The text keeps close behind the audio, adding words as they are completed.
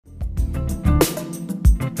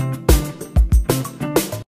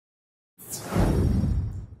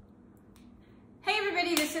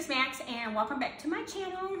and welcome back to my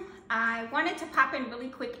channel. I wanted to pop in really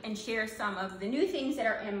quick and share some of the new things that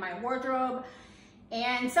are in my wardrobe.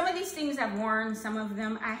 And some of these things I've worn, some of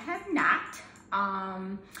them I have not.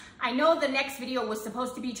 I know the next video was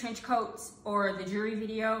supposed to be trench coats or the jewelry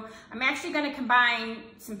video. I'm actually going to combine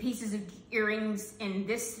some pieces of earrings in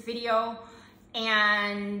this video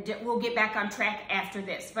and we'll get back on track after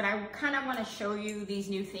this. But I kind of want to show you these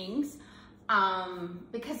new things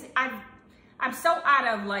because I'm so out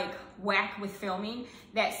of like whack with filming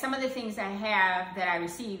that some of the things I have that I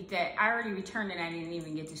received that I already returned and I didn't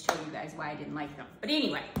even get to show you guys why I didn't like them. But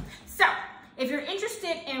anyway, so if you're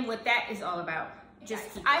interested in what that is all about,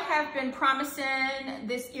 I have been promising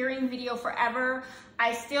this earring video forever.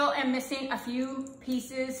 I still am missing a few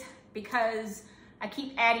pieces because I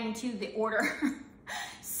keep adding to the order.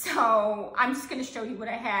 So I'm just gonna show you what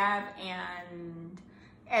I have, and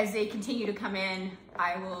as they continue to come in,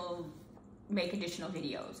 I will make additional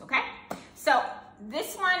videos, okay? So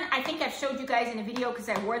this one, I think I've showed you guys in a video because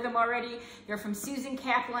I wore them already. They're from Susan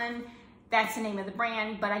Kaplan. That's the name of the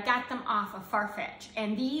brand, but I got them off of Farfetch.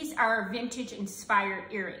 And these are vintage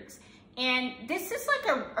inspired earrings. And this is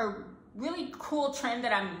like a really cool trend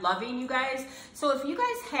that I'm loving, you guys. So if you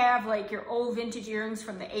guys have like your old vintage earrings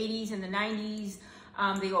from the 80s and the 90s,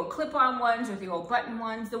 the old clip-on ones or the old button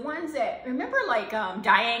ones, the ones that, remember like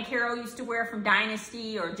Diane Carroll used to wear from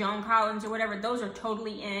Dynasty or Joan Collins or whatever, those are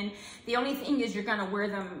totally in. The only thing is you're gonna wear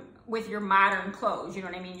them with your modern clothes, you know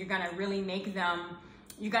what I mean? You're gonna really make them,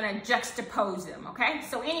 you're gonna juxtapose them, okay?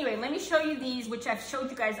 So anyway, let me show you these, which I've showed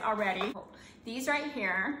you guys already. These right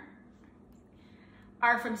here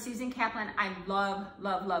are from Susan Kaplan. I love,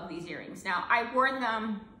 love, love these earrings. Now, I wore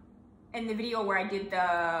them in the video where I did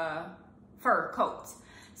the fur coats.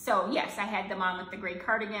 So yes, I had them on with the gray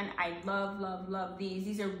cardigan. I love, love, love these.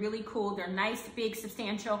 These are really cool. They're nice, big,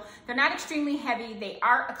 substantial. They're not extremely heavy. They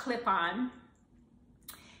are a clip-on.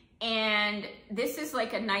 And this is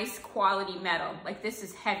like a nice quality metal. Like this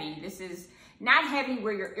is heavy. This is not heavy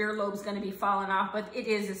where your earlobe's gonna be falling off, but it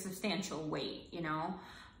is a substantial weight, you know?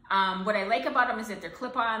 What I like about them is that they're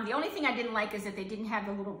clip-on. The only thing I didn't like is that they didn't have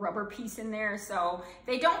the little rubber piece in there, so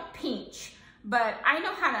they don't pinch. But I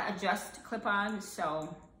know how to adjust clip-ons,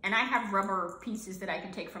 so, and I have rubber pieces that I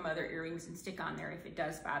can take from other earrings and stick on there if it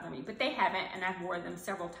does bother me, but they haven't, and I've worn them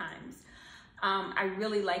several times. I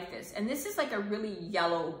really like this, and this is like a really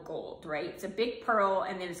yellow gold, right? It's a big pearl,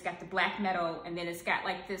 and then it's got the black metal, and then it's got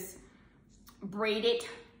like this braided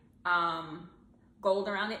gold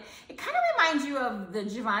around it. It kind of reminds you of the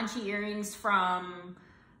Givenchy earrings from,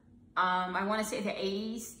 I want to say the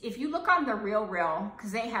 80s. If you look on the Real,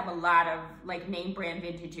 because they have a lot of like name brand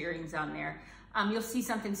vintage earrings on there, you'll see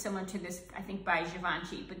something similar to this, I think by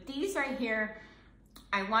Givenchy. But these right here,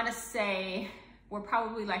 I want to say were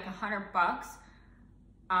probably like $100 bucks.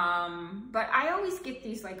 But I always get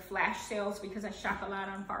these like flash sales because I shop a lot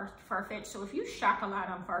on Farfetch. So if you shop a lot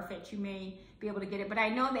on Farfetch, you may be able to get it. But I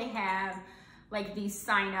know they have like these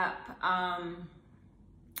sign up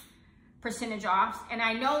percentage offs, and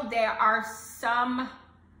I know there are some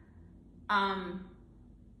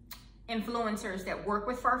influencers that work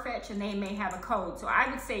with Farfetch and they may have a code. So I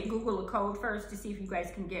would say Google a code first to see if you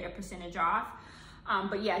guys can get a percentage off.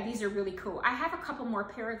 But yeah, these are really cool. I have a couple more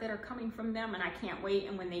pair that are coming from them and I can't wait.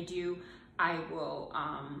 And when they do, I will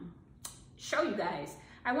show you guys.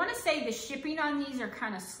 I want to say the shipping on these are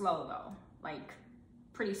kind of slow though, like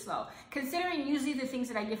pretty slow. Considering usually the things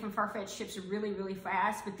that I get from Farfetch ships really, really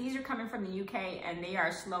fast, but these are coming from the UK and they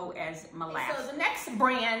are slow as molasses. So the next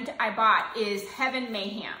brand I bought is Heaven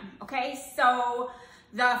Mayhem, okay? So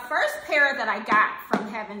the first pair that I got from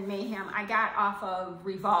Heaven Mayhem, I got off of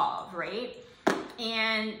Revolve, right?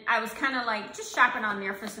 And I was kind of like just shopping on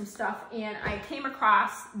there for some stuff and I came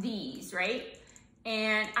across these, right?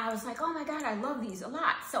 And I was like, oh my God, I love these a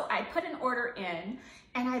lot. So I put an order in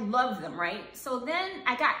and I love them, right? So then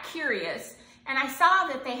I got curious and I saw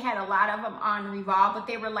that they had a lot of them on Revolve, but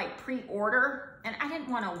they were like pre-order and I didn't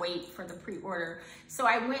want to wait for the pre-order. So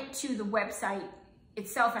I went to the website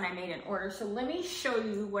itself and I made an order. So let me show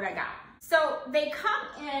you what I got. So they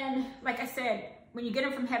come in, like I said, when you get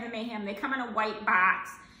them from Heaven Mayhem, they come in a white box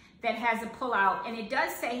that has a pull-out, and it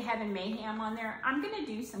does say Heaven Mayhem on there. I'm gonna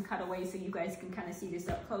do some cutaways so you guys can kind of see this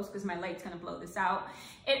up close because my light's gonna blow this out.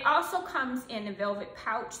 It also comes in a velvet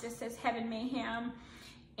pouch that says Heaven Mayhem.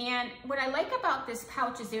 And what I like about this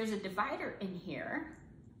pouch is there's a divider in here.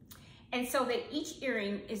 And so that each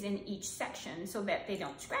earring is in each section so that they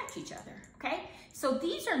don't scratch each other, okay? So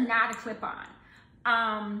these are not a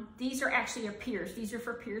clip-on. These are actually a pierced. These are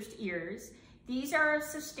for pierced ears. These are a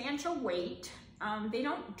substantial weight. They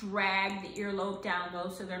don't drag the earlobe down though,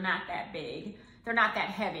 so they're not that big. They're not that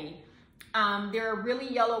heavy. They're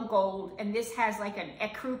really yellow gold, and this has like an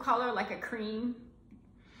ecru color, like a cream.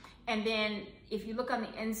 And then if you look on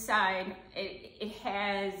the inside, it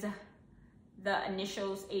has the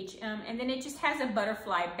initials HM, and then it just has a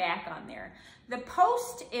butterfly back on there. The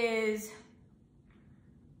post is,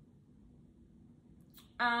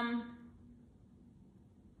 how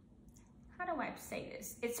do I say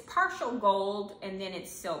this? It's partial gold and then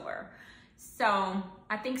it's silver. So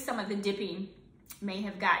I think some of the dipping may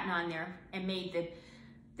have gotten on there and made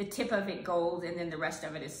the tip of it gold, and then the rest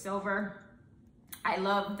of it is silver. I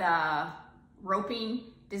love the roping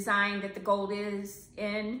design that the gold is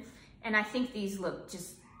in. And I think these look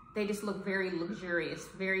they just look very luxurious,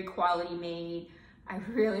 very quality made. I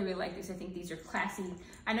really, really like these. I think these are classy.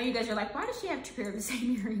 I know you guys are like, why does she have 2 pairs of the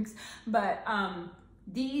same earrings? But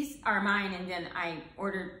these are mine, and then I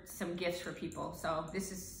ordered some gifts for people. So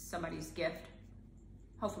this is somebody's gift.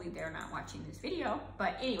 Hopefully they're not watching this video.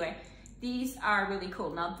 But anyway, these are really cool.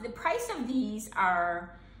 Now the price of these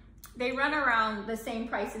they run around the same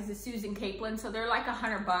price as the Susan Capelin, so they're like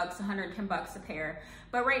 $100, $110 a pair.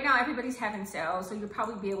 But right now everybody's having sales, so you'll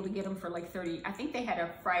probably be able to get them for like 30. I think they had a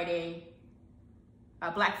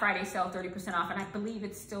Black Friday sale, 30% off, and I believe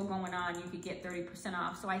it's still going on. You could get 30%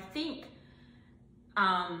 off. So I think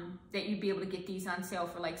that you'd be able to get these on sale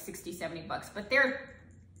for like 60, 70 bucks. But they're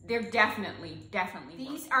definitely.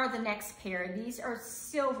 These are the next pair. These are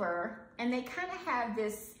silver, and they kind of have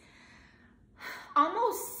this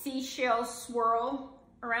almost seashell swirl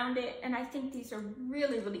around it, and I think these are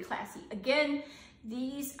really, really classy. Again,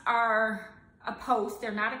 these are a post,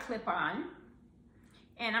 they're not a clip-on,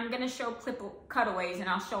 and I'm gonna show cutaways, and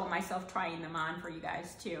I'll show myself trying them on for you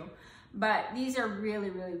guys too. But these are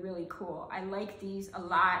really, really, really cool. I like these a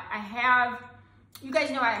lot. You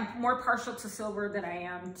guys know I'm more partial to silver than I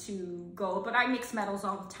am to gold, but I mix metals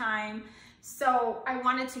all the time. So I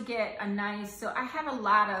wanted to get so I have a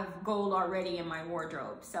lot of gold already in my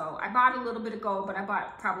wardrobe. So I bought a little bit of gold, but I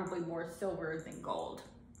bought probably more silver than gold.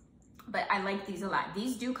 But I like these a lot.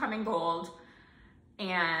 These do come in gold,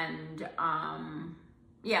 and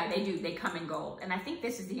yeah, they come in gold. And I think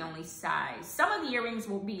this is the only size. Some of the earrings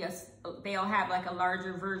will be, they'll have like a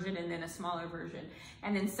larger version and then a smaller version.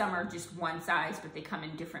 And then some are just one size, but they come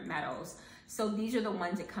in different metals. So these are the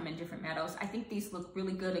ones that come in different metals. I think these look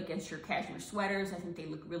really good against your cashmere sweaters. I think they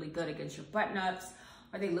look really good against your button-ups,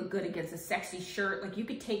 or they look good against a sexy shirt. Like you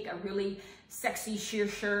could take a really sexy sheer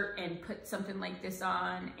shirt and put something like this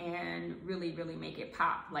on and really, really make it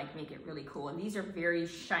pop, like make it really cool. And these are very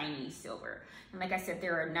shiny silver. And like I said,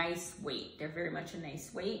 they're a nice weight. They're very much a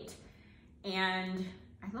nice weight. And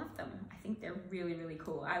I love them. I think they're really, really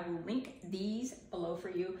cool. I will link these below for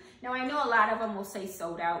you. Now, I know a lot of them will say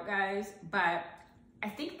sold out, guys, but I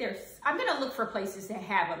think I'm gonna look for places that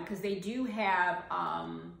have them, because they do have,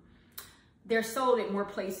 they're sold at more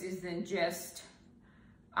places than just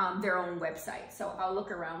their own website. So I'll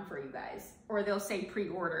look around for you guys, or they'll say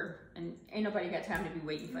pre-order, and ain't nobody got time to be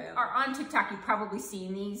waiting for them. Or on TikTok, you've probably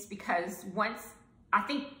seen these, because I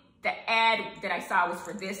think the ad that I saw was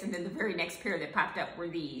for this, and then the very next pair that popped up were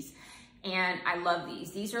these. And I love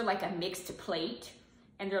these. These are like a mixed plate,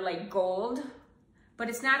 and they're like gold, but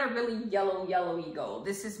it's not a really yellowy gold.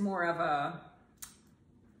 This is more of a,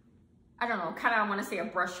 I don't know, kind of, I want to say a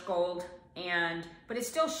brush gold, but it's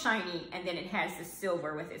still shiny, and then it has the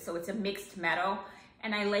silver with it. So it's a mixed metal,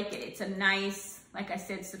 and I like it. It's a nice, like I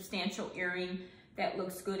said, substantial earring that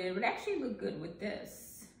looks good. It would actually look good with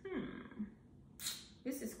this.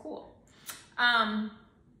 This is cool. Hey,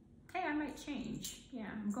 I might change. Yeah,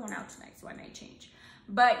 I'm going out tonight, so I might change.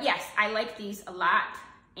 But yes, I like these a lot.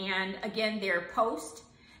 And again, they're post.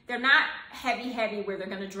 They're not heavy where they're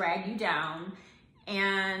gonna drag you down.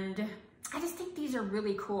 And I just think these are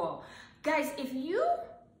really cool. Guys, if you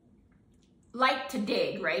like to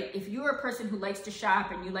dig, right? If you're a person who likes to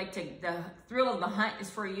shop and you like the thrill of the hunt is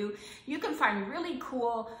for you, you can find really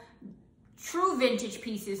cool, true vintage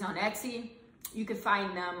pieces on Etsy. You could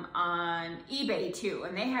find them on eBay too.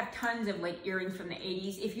 And they have tons of like earrings from the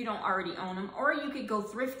 80s if you don't already own them. Or you could go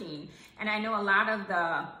thrifting. And I know a lot of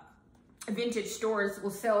the vintage stores will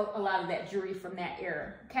sell a lot of that jewelry from that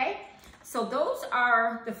era, okay? So those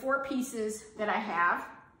are the 4 pieces that I have.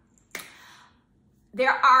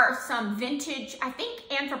 There are some vintage, I think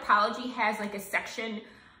Anthropologie has like a section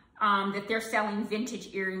that they're selling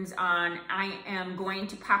vintage earrings on. I am going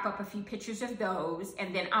to pop up a few pictures of those,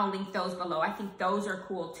 and then I'll link those below. I think those are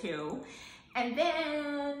cool too. And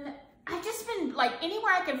then I've just been like,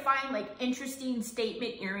 anywhere I can find like interesting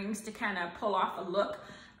statement earrings to kind of pull off a look,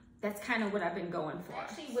 that's kind of what I've been going for. I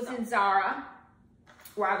actually was in Zara,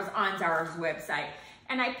 where I was on Zara's website,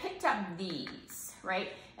 and I picked up these, right?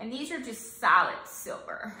 and these are just solid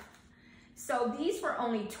silver. So these were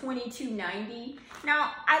only $22.90.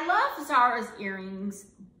 Now, I love Zara's earrings,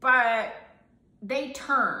 but they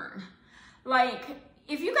turn. Like,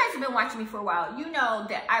 if you guys have been watching me for a while, you know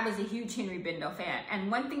that I was a huge Henry Bendel fan. And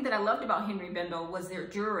one thing that I loved about Henry Bendel was their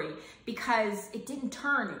jewelry, because it didn't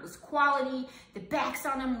turn. It was quality. The backs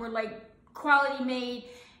on them were like quality made.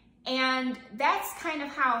 And that's kind of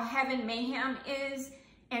how Heaven Mayhem is.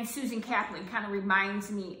 And Susan Kaplan kind of reminds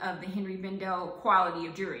me of the Henry Bendel quality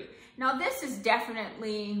of jewelry. Now, this is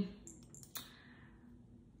definitely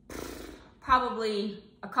probably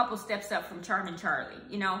a couple steps up from Charmin Charlie.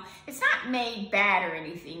 You know, it's not made bad or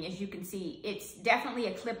anything. As you can see, it's definitely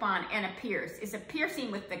a clip-on and a pierce. It's a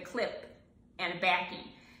piercing with the clip and a backing.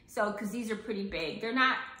 So, because these are pretty big. They're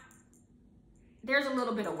not, there's a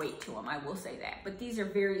little bit of weight to them, I will say that. But these are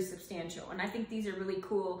very substantial. And I think these are really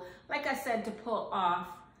cool, like I said, to pull off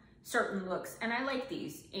certain looks, and I like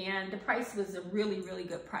these, and the price was a really, really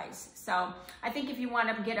good price. So I think if you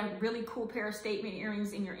want to get a really cool pair of statement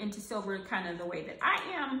earrings and you're into silver kind of the way that I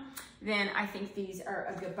am, then I think these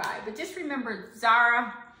are a good buy. But just remember,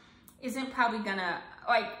 Zara isn't probably gonna,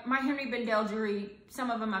 like my Henry Bendel jewelry,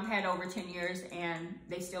 some of them I've had over 10 years and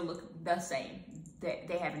they still look the same.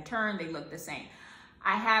 They haven't turned, they look the same.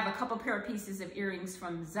 I have a couple pair of pieces of earrings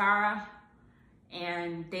from Zara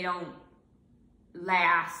and they don't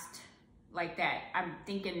last like that. I'm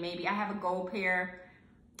thinking maybe I have a gold pair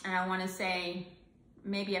and I want to say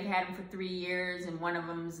maybe I've had them for 3 years and one of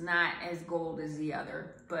them's not as gold as the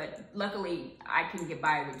other, but luckily I can get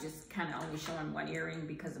by with just kind of only showing one earring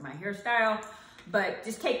because of my hairstyle. But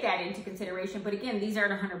just take that into consideration. But again, these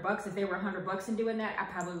aren't $100. If they were $100 and doing that, I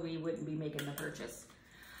probably wouldn't be making the purchase.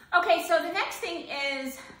 Okay, so the next thing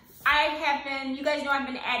is you guys know I've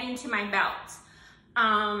been adding to my belts.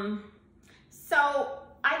 So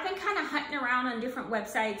I've been kind of hunting around on different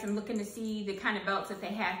websites and looking to see the kind of belts that they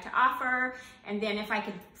have to offer, and then if I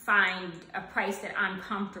could find a price that I'm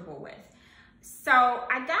comfortable with. So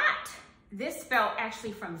I got this belt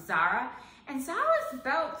actually from Zara, and Zara's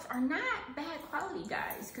belts are not bad quality,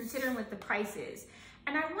 guys, considering what the price is.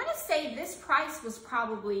 And I want to say this price was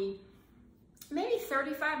probably maybe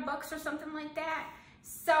 $35 or something like that.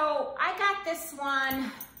 So I got this one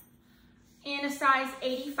in a size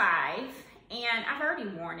 85. And I've already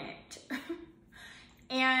worn it.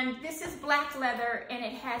 And this is black leather, and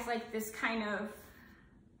it has like this kind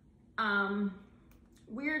of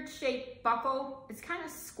weird shaped buckle. It's kind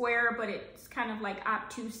of square, but it's kind of like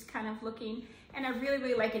obtuse kind of looking. And I really,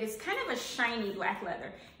 really like it. It's kind of a shiny black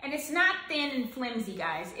leather. And it's not thin and flimsy,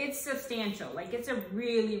 guys. It's substantial. Like, it's a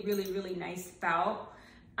really, really, really nice belt.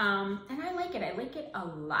 And I like it. I like it a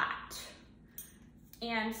lot.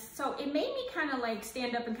 And so it made me kind of like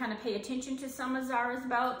stand up and kind of pay attention to some of Zara's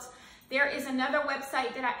belts. There is another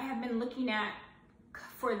website that I have been looking at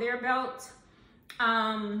for their belt.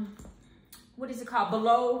 What is it called?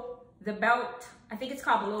 Below the Belt. I think it's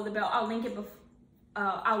called Below the Belt. I'll link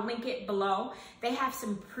it below. They have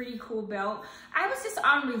some pretty cool belt. I was just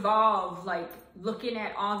on Revolve, like looking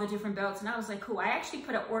at all the different belts, and I was like, cool. I actually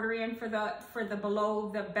put an order in for the Below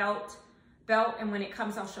the Belt, and when it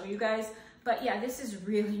comes, I'll show you guys. But yeah, this is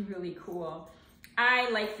really, really cool. I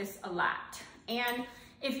like this a lot. And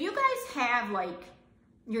if you guys have like,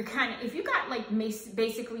 if you got like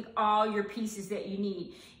basically all your pieces that you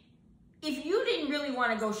need, if you didn't really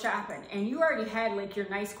want to go shopping and you already had like your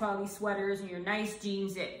nice quality sweaters and your nice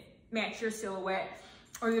jeans that match your silhouette,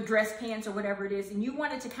 or your dress pants or whatever it is, and you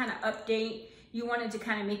wanted to kind of update, you wanted to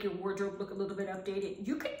kind of make your wardrobe look a little bit updated,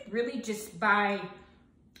 you could really just buy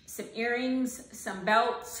some earrings, some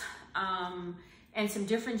belts, and some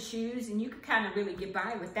different shoes, and you could kind of really get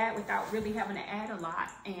by with that without really having to add a lot.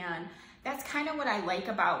 And that's kind of what I like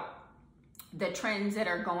about the trends that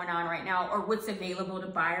are going on right now, or what's available to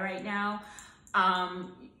buy right now.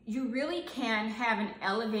 You really can have an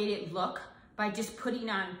elevated look by just putting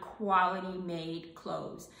on quality made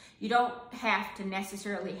clothes. You don't have to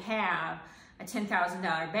necessarily have a $10,000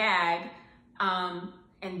 bag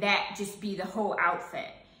and that just be the whole outfit.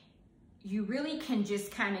 You really can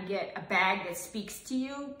just kind of get a bag that speaks to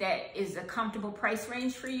you, that is a comfortable price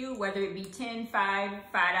range for you, whether it be $10,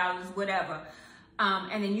 $5, whatever.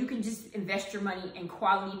 And then you can just invest your money in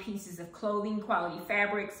quality pieces of clothing, quality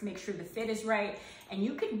fabrics, make sure the fit is right. And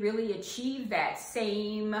you can really achieve that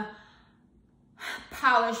same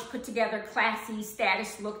polished, put together, classy,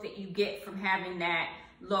 status look that you get from having that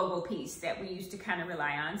logo piece that we used to kind of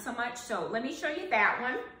rely on so much. So let me show you that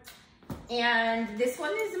one. And this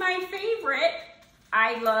one is my favorite.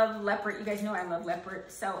 I love leopard. You guys know I love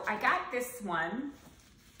leopard. So I got this one,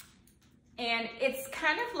 and it's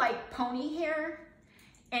kind of like pony hair,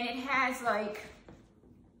 And it has like,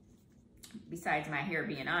 besides my hair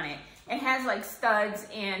being on it, it has like studs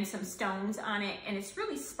and some stones on it, and it's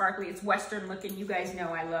really sparkly. It's Western looking. You guys know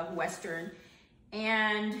I love Western.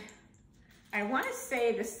 And I want to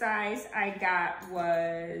say the size I got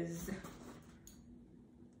was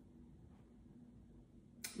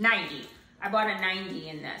 90. I bought a 90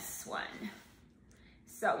 in this one.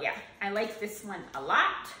 So yeah, I like this one a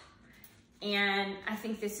lot. And I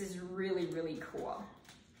think this is really, really cool.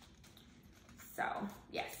 So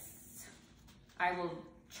yes, I will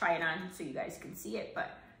try it on so you guys can see it.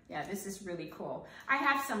 But yeah, this is really cool. I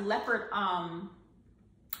have some leopard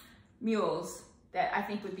mules that I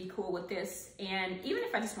think would be cool with this. And even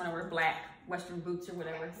if I just want to wear black Western boots or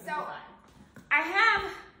whatever. So I have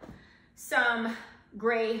some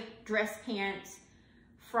gray dress pants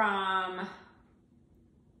from,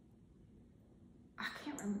 I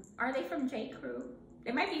can't remember, are they from J. Crew?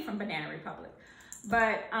 They might be from Banana Republic,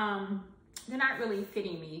 but they're not really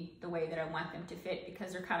fitting me the way that I want them to fit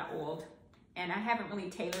because they're kind of old and I haven't really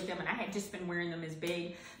tailored them, and I had just been wearing them as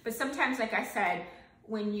big. But sometimes, like I said,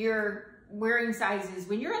 when you're wearing sizes,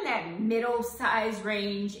 when you're in that middle size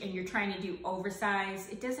range and you're trying to do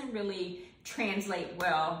oversized, it doesn't really translate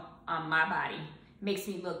well on my body. It makes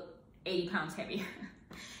me look 80 pounds heavier.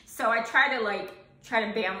 So I try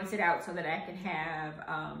to balance it out so that I can have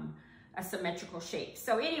a symmetrical shape.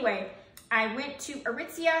 So anyway, I went to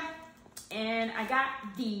Aritzia and I got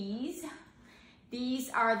these. These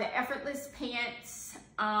are the Effortless pants,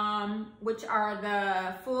 which are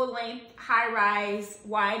the full length, high rise,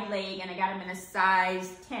 wide leg, and I got them in a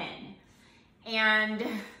size 10. And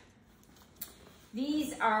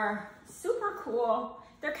these are super cool.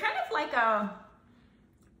 They're kind of like a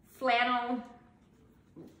flannel.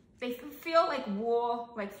 They feel like wool,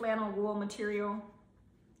 like flannel wool material.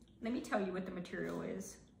 Let me tell you what the material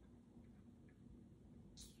is.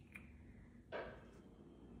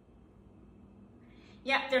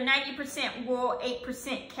 Yep, they're 90% wool,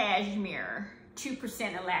 8% cashmere, 2%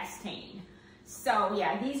 elastane. So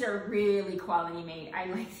yeah, these are really quality made. I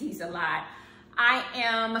like these a lot. I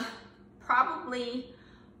am probably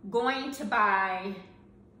going to buy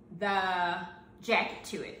the jacket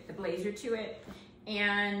to it, the blazer to it.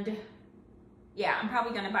 And yeah, I'm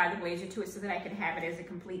probably gonna buy the blazer to it so that I can have it as a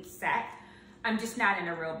complete set. I'm just not in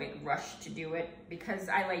a real big rush to do it because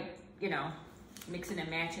I like, you know, mixing and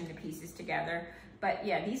matching the pieces together. But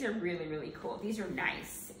yeah, these are really, really cool. These are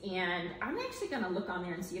nice. And I'm actually gonna look on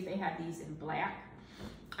there and see if they have these in black.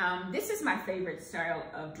 This is my favorite style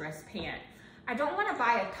of dress pant. I don't wanna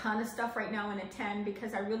buy a ton of stuff right now in a 10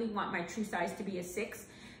 because I really want my true size to be a 6.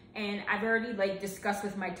 And I've already discussed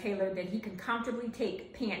with my tailor that he can comfortably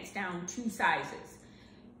take pants down 2 sizes.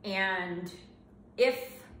 And if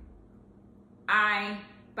I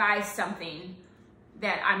buy something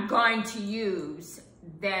that I'm going to use,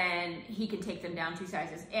 then he can take them down 2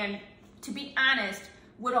 sizes. And to be honest,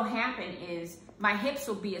 what'll happen is my hips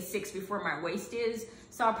will be a 6 before my waist is.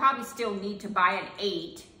 So I'll probably still need to buy an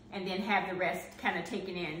 8 and then have the rest kind of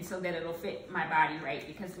taken in so that it'll fit my body right.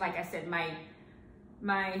 Because like I said,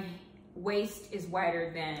 my waist is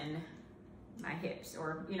wider than my hips,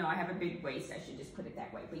 or you know, I have a big waist, I should just put it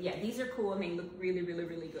that way. But yeah, these are cool and they look really, really,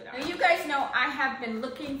 really good. Now you guys know I have been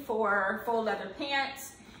looking for faux leather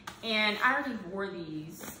pants, and I already wore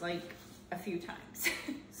these like a few times.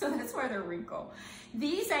 So that's why they're wrinkled.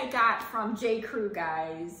 These I got from J. Crew,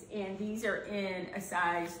 guys, and these are in a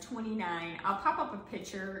size 29. I'll pop up a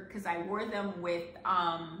picture because I wore them with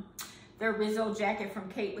the Rizzo jacket from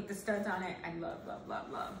Kate with the studs on it. I love, love,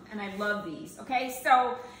 love, love. And I love these, okay?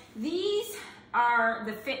 So these are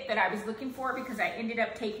the fit that I was looking for because I ended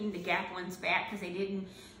up taking the Gap ones back because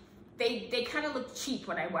they kind of looked cheap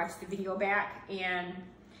when I watched the video back, and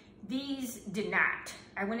these did not.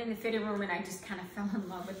 I went in the fitting room and I just kind of fell in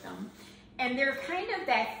love with them. And they're kind of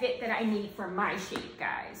that fit that I need for my shape,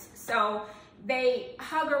 guys. So they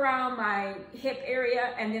hug around my hip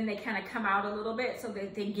area and then they kind of come out a little bit so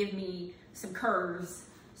that they give me some curves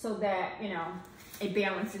so that, you know, it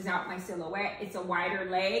balances out my silhouette. It's a wider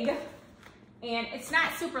leg and it's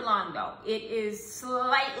not super long though. It is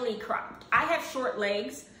slightly cropped. I have short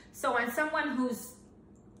legs, so on someone whose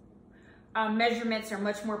measurements are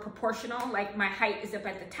much more proportional, like my height is up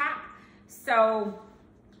at the top, so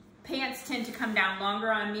pants tend to come down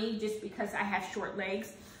longer on me just because I have short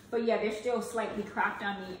legs. But yeah, they're still slightly cropped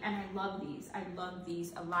on me, and I love these. I love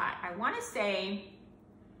these a lot. I want to say,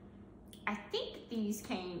 I think these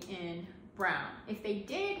came in brown. If they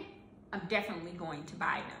did, I'm definitely going to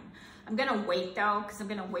buy them. I'm gonna wait though, because I'm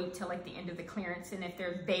gonna wait till like the end of the clearance, and if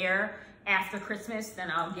they're there after Christmas,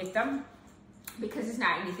 then I'll get them, because it's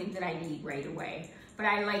not anything that I need right away. but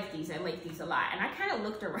I like these a lot. And I kind of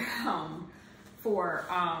looked around for,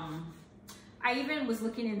 I even was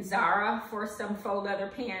looking in Zara for some faux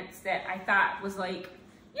leather pants that I thought was like,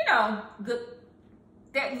 you know, good,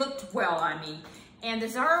 that looked well on me. And the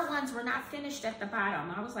Zara ones were not finished at the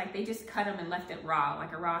bottom. I was like, they just cut them and left it raw,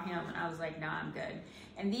 like a raw hem. And I was like, nah, I'm good.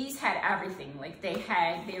 And these had everything. Like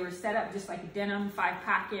they were set up just like a denim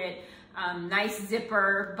 5-pocket, nice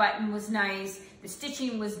zipper, button was nice. The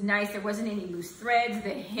stitching was nice. There wasn't any loose threads.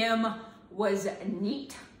 The hem was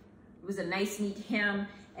neat. It was a nice, neat hem.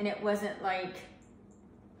 And it wasn't like,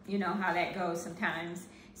 you know how that goes sometimes.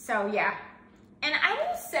 So yeah. And I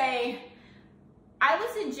will say, I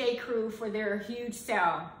was in J. Crew for their huge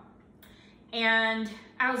sale, and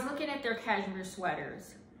I was looking at their cashmere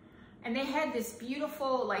sweaters, and they had this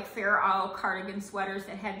beautiful like fair isle cardigan sweaters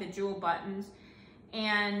that had the jewel buttons,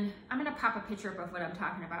 and I'm gonna pop a picture up of what I'm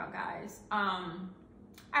talking about, guys.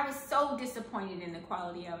 I was so disappointed in the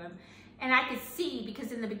quality of them, and I could see,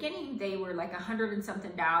 because in the beginning they were like $100 and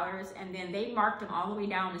something, and then they marked them all the way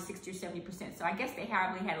down to 60 or 70%. So I guess they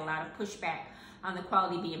probably had a lot of pushback on the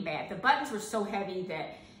quality being bad. The buttons were so heavy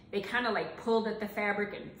that they kind of like pulled at the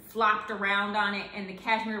fabric and flopped around on it, and the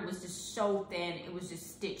cashmere was just so thin, it was just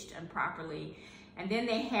stitched improperly. And then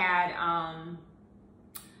they had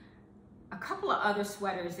a couple of other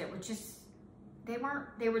sweaters that were just, they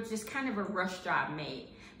were just kind of a rush job made.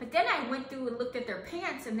 But then I went through and looked at their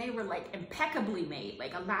pants, and they were like impeccably made.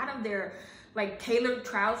 Like a lot of their like tailored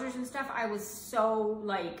trousers and stuff, I was so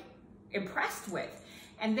like impressed with.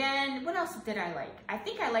 And then what else did I like? I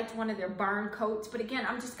think I liked one of their barn coats, but again,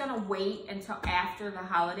 I'm just gonna wait until after the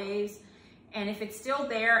holidays. And if it's still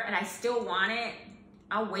there and I still want it,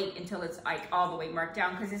 I'll wait until it's like all the way marked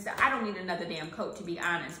down, because I don't need another damn coat, to be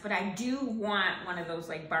honest. But I do want one of those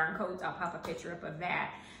like barn coats. I'll pop a picture up of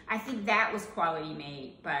that. I think that was quality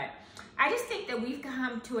made, but I just think that we've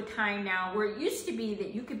come to a time now where it used to be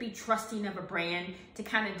that you could be trusting of a brand to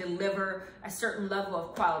kind of deliver a certain level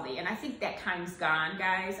of quality. And I think that time's gone,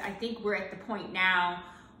 guys. I think we're at the point now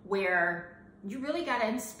where you really got to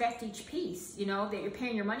inspect each piece, you know, that you're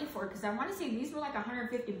paying your money for. Because I want to say these were like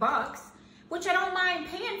 150 bucks, which I don't mind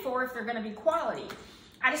paying for if they're going to be quality.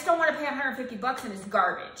 I just don't want to pay 150 bucks and it's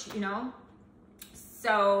garbage, you know?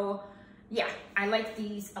 So yeah, I like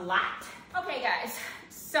these a lot. Okay, guys,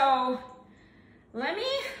 so let me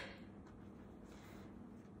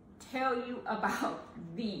tell you about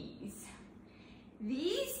these.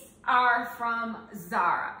 These are from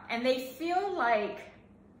Zara, and they feel like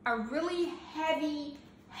a really heavy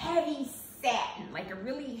satin, like a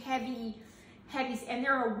really heavy, and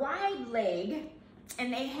they're a wide leg,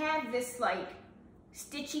 and they have this like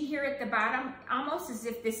stitching here at the bottom, almost as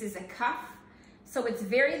if this is a cuff. So it's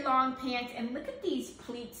very long pants, and look at these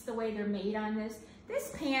pleats, the way they're made on this.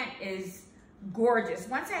 This pant is gorgeous.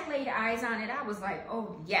 Once I laid eyes on it, I was like,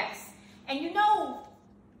 oh yes. And you know,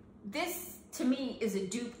 this to me is a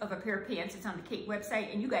dupe of a pair of pants. It's on the Kate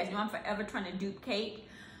website, and you guys know I'm forever trying to dupe Kate.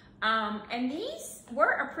 And these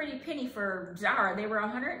were a pretty penny for Zara. They were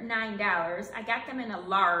 $109. I got them in a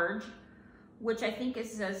large, which I think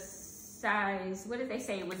is a size, what did they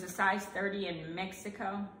say? It was a size 30 in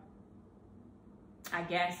Mexico, I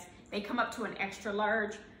guess. They come up to an extra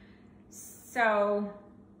large. So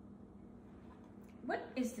what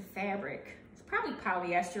is the fabric? It's probably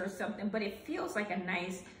polyester or something, but it feels like a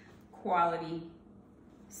nice quality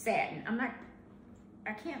satin.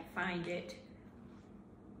 I can't find it.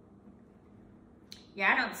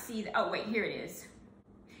 Yeah, I don't see the, oh wait, here it is.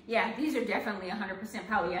 Yeah, these are definitely 100%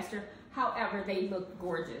 polyester. However, they look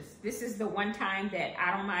gorgeous. This is the one time that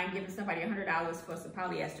I don't mind giving somebody $100 for some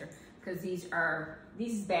polyester, because these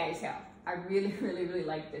is bad as hell. I really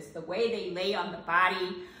like this. The way they lay on the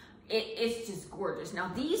body, it's just gorgeous.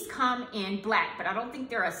 Now these come in black, but I don't think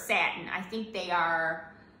they're a satin. I think they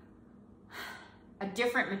are a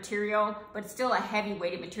different material, but still a heavy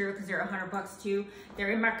weighted material, because they're $100 too.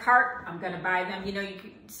 They're in my cart. I'm gonna buy them. You know,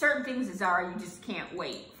 certain things at Zara you just can't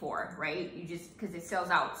wait for, right? You just, because it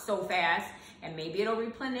sells out so fast, and maybe it'll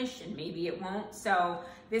replenish and maybe it won't. So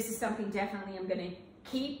this is something definitely I'm gonna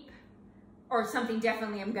keep, or something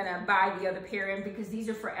definitely I'm gonna buy the other pair in, because these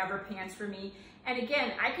are forever pants for me. And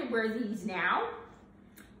again, I could wear these now.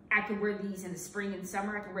 I could wear these in the spring and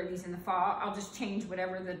summer. I could wear these in the fall. I'll just change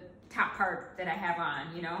whatever the top part that I have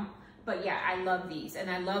on, you know? But yeah, I love these, and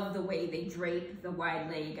I love the way they drape the wide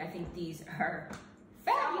leg. I think these are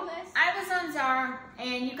fabulous. I was on Zara,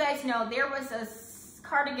 and you guys know there was a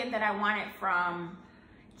cardigan that I wanted from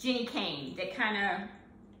Jenny Kane that kind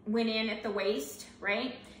of went in at the waist,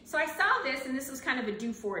 right? So I saw this, and this was kind of a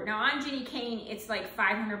do for it. Now on Jenny Kane, it's like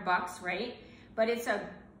 500 bucks, right? But it's a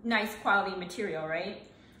nice quality material, right?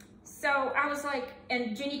 So I was like,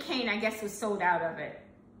 and Jenny Kane, I guess, was sold out of it,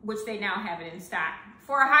 which they now have it in stock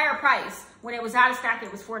for a higher price. When it was out of stock,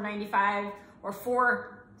 it was $4.95 or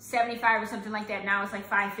 $4.75 or something like that. Now it's like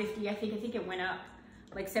 $5.50. I think it went up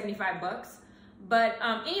like 75 bucks. But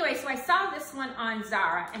anyway, so I saw this one on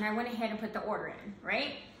Zara and I went ahead and put the order in,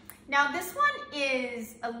 right? Now this one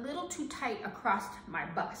is a little too tight across my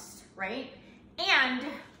bust, right? And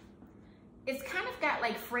it's kind of got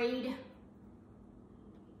like frayed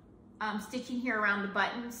stitching here around the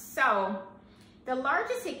buttons. So the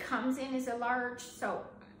largest it comes in is a large, so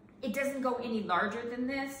it doesn't go any larger than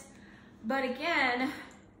this. But again,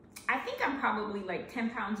 I think I'm probably like 10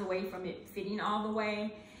 pounds away from it fitting all the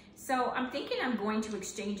way. So I'm thinking I'm going to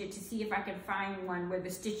exchange it to see if I can find one where the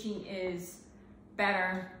stitching is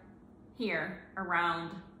better here around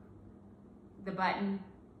the button.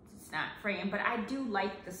 It's not fraying, but I do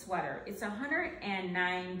like the sweater. It's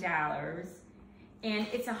 $109 and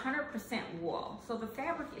it's 100% wool. So the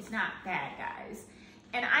fabric is not bad, guys.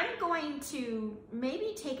 And I'm going to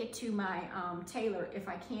maybe take it to my tailor if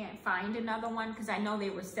I can't find another one, because I know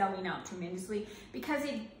they were selling out tremendously, because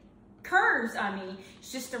it curves on me.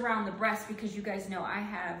 It's just around the breast, because you guys know I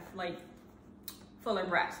have like fuller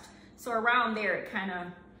breast. So around there it kind of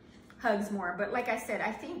hugs more. But like I said,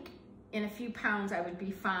 I think in a few pounds I would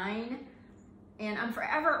be fine. And I'm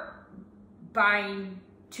forever buying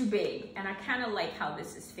too big, and I kind of like how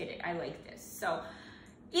this is fitted. I like this. So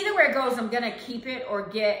either way it goes, I'm gonna keep it or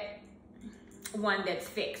get one that's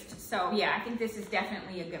fixed. So yeah, I think this is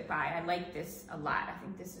definitely a good buy. I like this a lot. I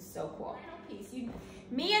think this is so cool. Piece.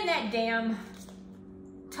 Me and that damn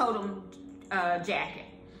totem jacket.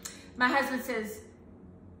 My husband says,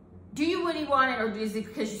 do you really want it, or is it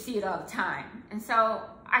because you see it all the time? And so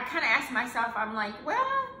I kind of asked myself, I'm like,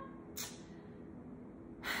 well,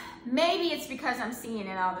 maybe it's because I'm seeing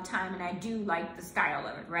it all the time and I do like the style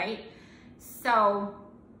of it, right? So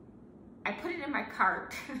I put it in my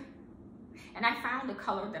cart and I found a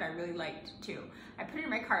color that I really liked too. I put it in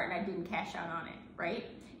my cart and I didn't cash out on it, right?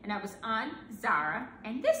 And I was on Zara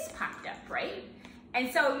and this popped up, right?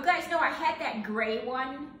 And so you guys know I had that gray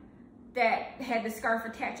one that had the scarf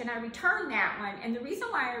attached, and I returned that one. And the reason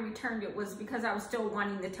why I returned it was because I was still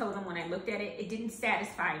wanting the totem. When I looked at it, it didn't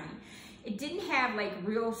satisfy me. It didn't have like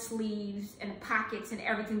real sleeves and pockets and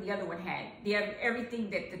everything the other one had. Everything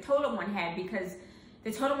that the totem one had, because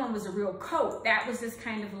the totem one was a real coat. That was just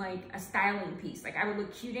kind of like a styling piece. Like I would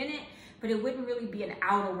look cute in it, but it wouldn't really be an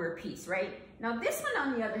outerwear piece, right? Now this one,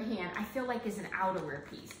 on the other hand, I feel like is an outerwear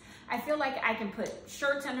piece. I feel like I can put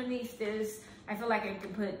shirts underneath this. I feel like I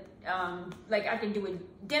can put, like I can do a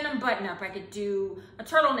denim button up. I could do a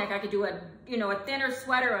turtleneck. I could do a, you know, a thinner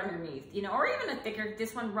sweater underneath, you know, or even a thicker.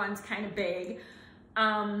 This one runs kind of big.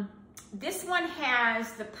 This one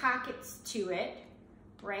has the pockets to it,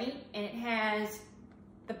 right? And it has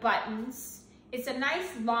the buttons. It's a nice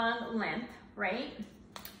long length, right?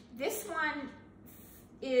 This one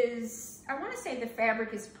is, I want to say the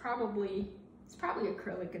fabric is probably, it's probably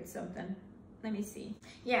acrylic or something. Let me see.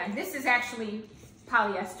 Yeah, this is actually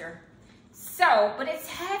polyester. So, but it's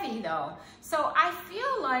heavy though. So I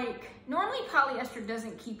feel like normally polyester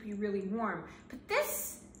doesn't keep you really warm, but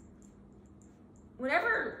this,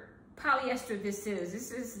 whatever polyester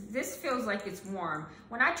this feels like it's warm.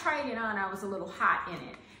 When I tried it on, I was a little hot in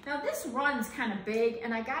it. Now this runs kind of big,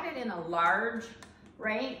 and I got it in a large,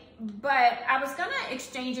 right? But I was gonna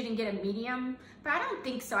exchange it and get a medium, but I don't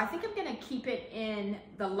think so. I think I'm gonna keep it in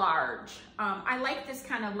the large. I like this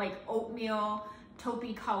kind of like oatmeal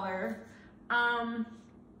taupey color.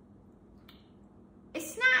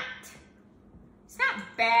 It's not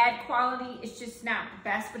bad quality, it's just not the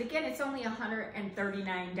best. But again, it's only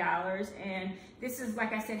 $139, and this is,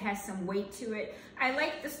 like I said, has some weight to it. I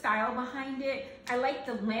like the style behind it. I like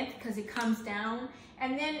the length because it comes down.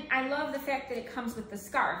 And then I love the fact that it comes with the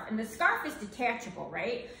scarf, and the scarf is detachable,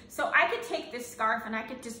 right? So I could take this scarf and I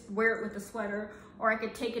could just wear it with a sweater, or I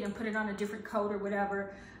could take it and put it on a different coat or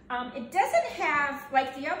whatever. It doesn't have,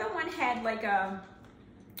 like the other one had like a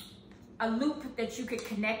loop that you could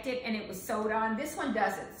connect it and it was sewed on. This one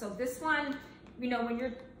doesn't. So this one, you know, when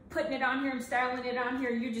you're putting it on here and styling it on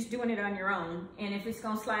here, you're just doing it on your own. And if it's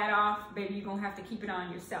gonna slide off, baby, you're gonna have to keep it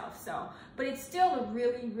on yourself. So, but it's still a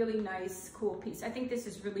really, really nice, cool piece. I think this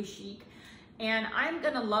is really chic. And I'm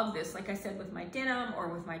gonna love this, like I said, with my denim or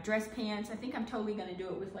with my dress pants. I think I'm totally gonna do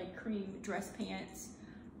it with like cream dress pants.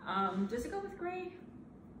 Does it go with gray?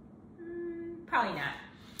 Probably not.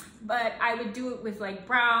 But I would do it with like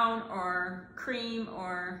brown or cream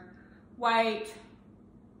or white,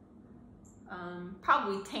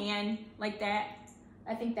 probably tan, like that.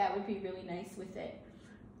 I think that would be really nice with it.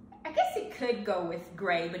 I guess it could go with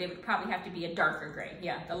gray, but it would probably have to be a darker gray.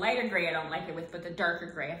 Yeah, the lighter gray I don't like it with, but the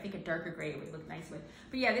darker gray, I think a darker gray would look nice with.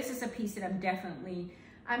 But yeah, this is a piece that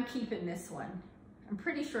I'm keeping this one. I'm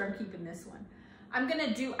pretty sure I'm keeping this one. I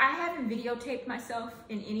haven't videotaped myself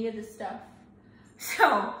in any of this stuff.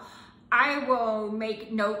 So I will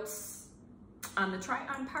make notes on the try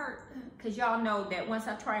on part, because y'all know that once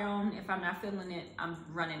I try on, if I'm not feeling it, I'm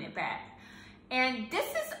running it back. And this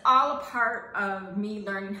is all a part of me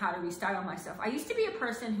learning how to restyle myself. I used to be a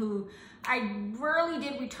person who, I rarely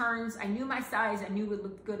did returns. I knew my size, I knew it would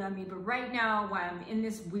look good on me. But right now, while I'm in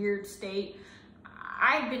this weird state,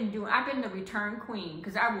 I've been the return queen,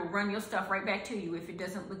 because I will run your stuff right back to you if it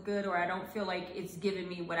doesn't look good or I don't feel like it's giving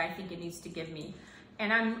me what I think it needs to give me.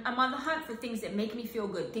 And I'm on the hunt for things that make me feel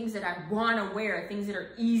good, things that I want to wear, things that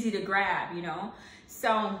are easy to grab, you know?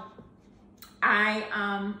 So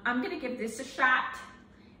I'm gonna give this a shot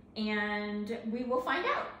and we will find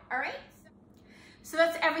out, all right? So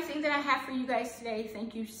that's everything that I have for you guys today.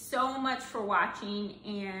 Thank you so much for watching,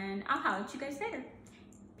 and I'll holler at you guys later.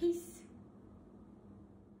 Peace.